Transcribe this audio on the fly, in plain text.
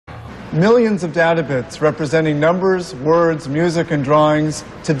Millions of data bits representing numbers, words, music, and drawings,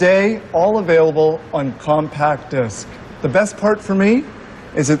 today all available on compact disc. The best part for me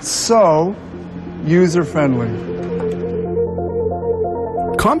is it's so user-friendly.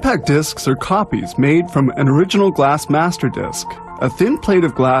 Compact discs are copies made from an original glass master disc. A thin plate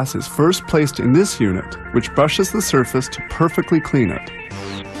of glass is first placed in this unit, which brushes the surface to perfectly clean it.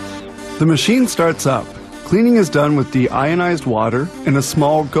 The machine starts up. Cleaning is done with deionized water and a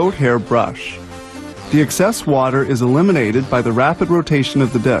small goat hair brush. The excess water is eliminated by the rapid rotation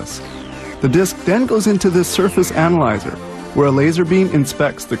of the disc. The disc then goes into this surface analyzer, where a laser beam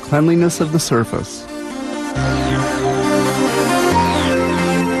inspects the cleanliness of the surface.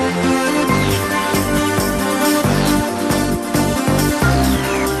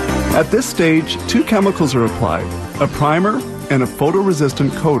 At this stage, two chemicals are applied, a primer and a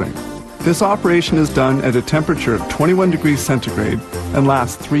photoresistant coating. This operation is done at a temperature of 21 degrees centigrade and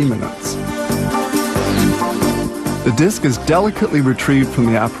lasts 3 minutes. The disc is delicately retrieved from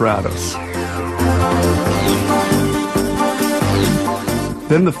the apparatus.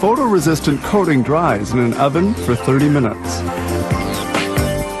 Then the photoresistant coating dries in an oven for 30 minutes.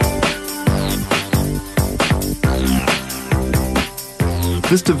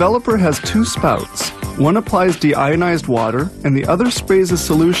 This developer has two spouts. One applies deionized water and the other sprays a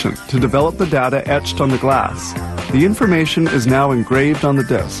solution to develop the data etched on the glass. The information is now engraved on the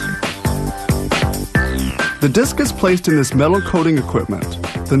disc. The disc is placed in this metal coating equipment.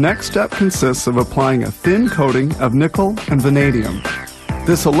 The next step consists of applying a thin coating of nickel and vanadium.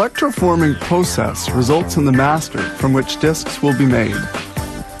 This electroforming process results in the master from which discs will be made.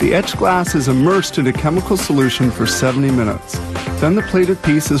 The etched glass is immersed in a chemical solution for 70 minutes. Then the plated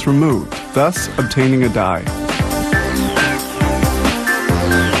piece is removed, thus obtaining a die.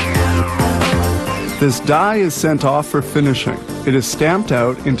 This die is sent off for finishing. It is stamped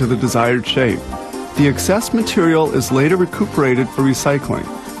out into the desired shape. The excess material is later recuperated for recycling.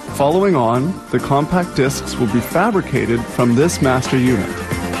 Following on, the compact discs will be fabricated from this master unit.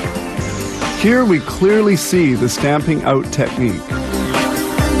 Here we clearly see the stamping out technique.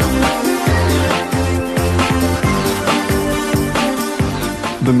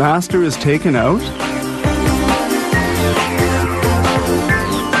 The master is taken out.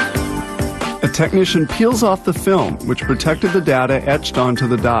 A technician peels off the film which protected the data etched onto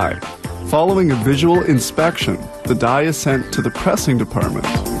the die. Following a visual inspection, the die is sent to the pressing department.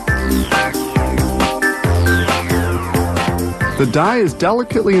 The die is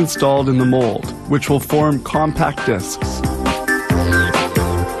delicately installed in the mold, which will form compact discs.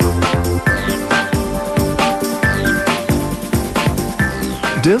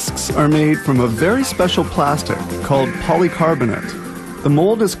 Discs are made from a very special plastic called polycarbonate. The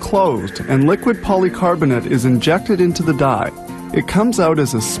mold is closed and liquid polycarbonate is injected into the die. It comes out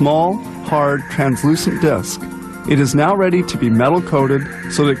as a small, hard, translucent disc. It is now ready to be metal coated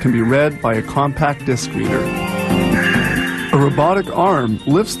so that it can be read by a compact disc reader. A robotic arm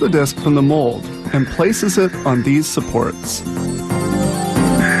lifts the disc from the mold and places it on these supports.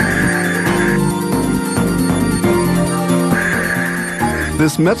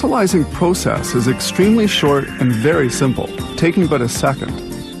 This metallizing process is extremely short and very simple, taking but a second.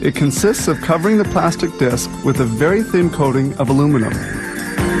 It consists of covering the plastic disc with a very thin coating of aluminum.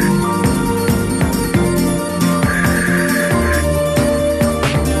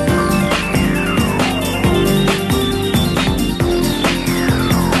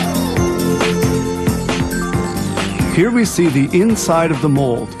 Here we see the inside of the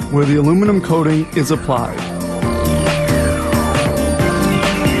mold, where the aluminum coating is applied.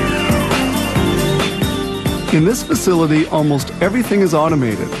 In this facility, almost everything is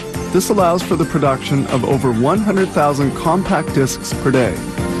automated. This allows for the production of over 100,000 compact discs per day.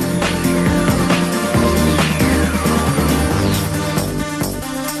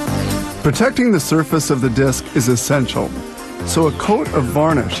 Protecting the surface of the disc is essential, so a coat of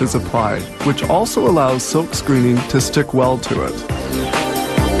varnish is applied, which also allows silk screening to stick well to it.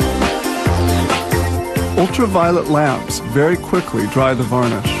 Ultraviolet lamps very quickly dry the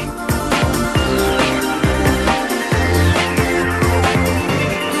varnish.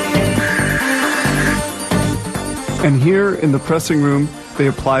 And here in the pressing room, they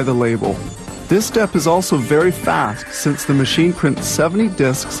apply the label. This step is also very fast since the machine prints 70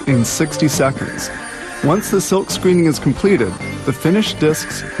 discs in 60 seconds. Once the silk screening is completed, the finished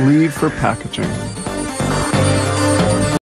discs leave for packaging.